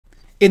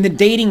in the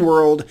dating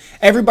world,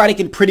 everybody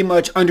can pretty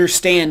much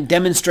understand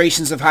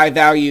demonstrations of high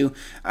value.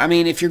 I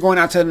mean, if you're going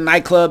out to the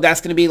nightclub,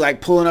 that's going to be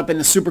like pulling up in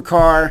the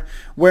supercar,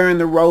 wearing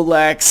the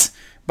Rolex,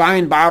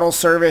 buying bottle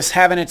service,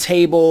 having a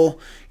table.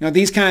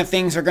 These kind of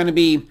things are going to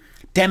be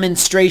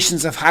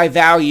demonstrations of high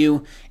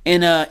value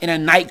in a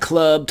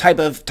nightclub type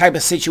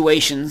of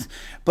situations.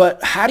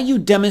 But how do you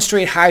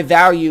demonstrate high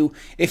value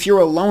if you're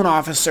a loan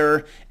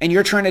officer and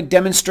you're trying to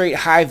demonstrate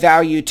high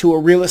value to a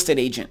real estate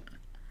agent?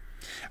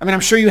 I mean, I'm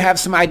sure you have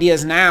some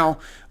ideas now,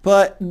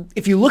 but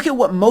if you look at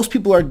what most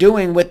people are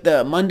doing with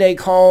the Monday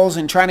calls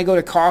and trying to go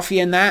to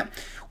coffee and that,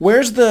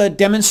 where's the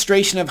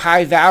demonstration of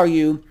high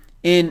value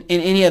in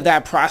any of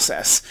that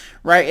process,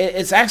 right?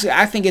 It's actually,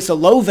 I think it's a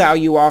low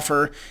value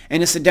offer,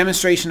 and it's a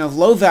demonstration of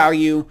low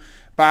value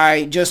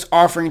by just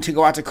offering to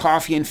go out to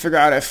coffee and figure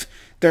out if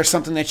there's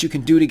something that you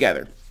can do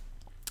together.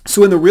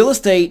 So in the real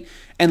estate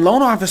and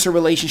loan officer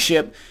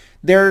relationship,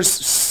 there's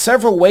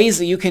several ways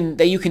that you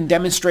can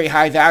demonstrate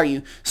high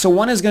value. So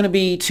one is going to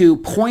be to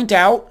point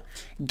out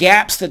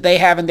gaps that they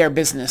have in their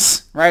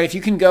business, right? If you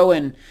can go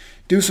and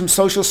do some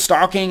social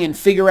stalking and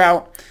figure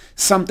out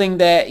something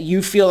that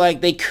you feel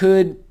like they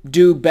could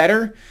do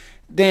better,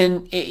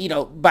 then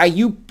by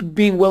you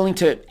being willing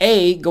to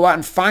A, go out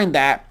and find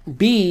that,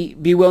 B,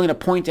 be willing to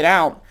point it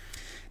out,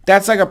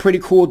 that's like a pretty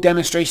cool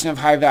demonstration of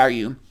high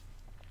value.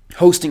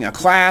 Hosting a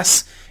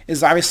class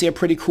is obviously a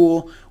pretty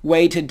cool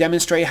way to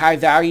demonstrate high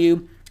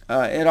value.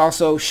 It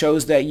also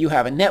shows that you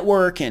have a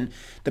network and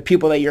the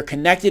people that you're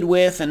connected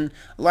with, and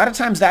a lot of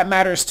times that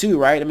matters too,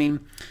 right? I mean,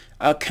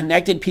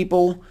 connected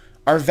people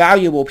are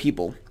valuable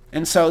people.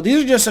 And so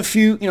these are just a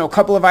few, a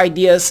couple of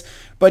ideas,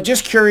 but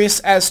just curious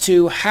as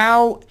to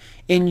how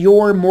in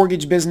your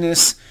mortgage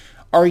business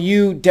are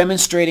you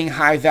demonstrating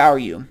high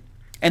value?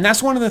 And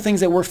that's one of the things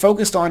that we're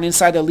focused on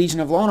inside the Legion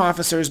of Loan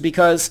Officers,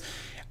 because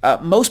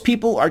most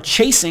people are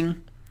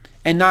chasing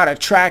and not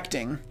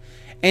attracting.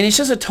 And it's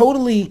just a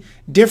totally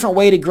different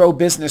way to grow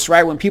business,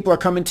 right? When people are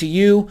coming to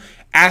you,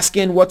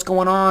 asking what's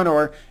going on,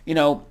 or,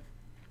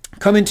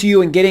 coming to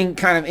you and getting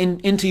kind of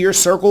into your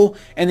circle,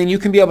 and then you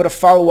can be able to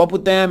follow up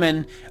with them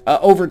and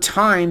over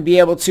time be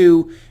able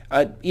to,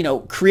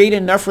 create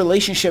enough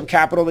relationship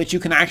capital that you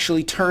can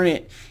actually turn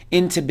it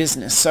into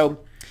business. So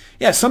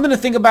yeah, something to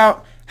think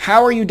about.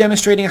 How are you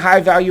demonstrating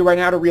high value right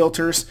now to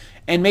realtors?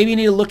 And maybe you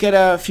need to look at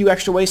a few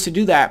extra ways to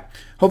do that.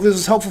 Hope this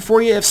was helpful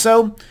for you. If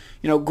so,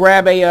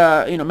 grab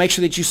make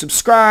sure that you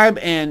subscribe,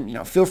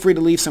 and, feel free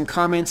to leave some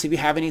comments if you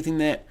have anything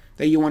that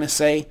you want to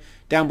say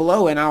down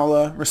below, and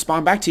I'll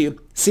respond back to you.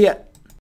 See ya.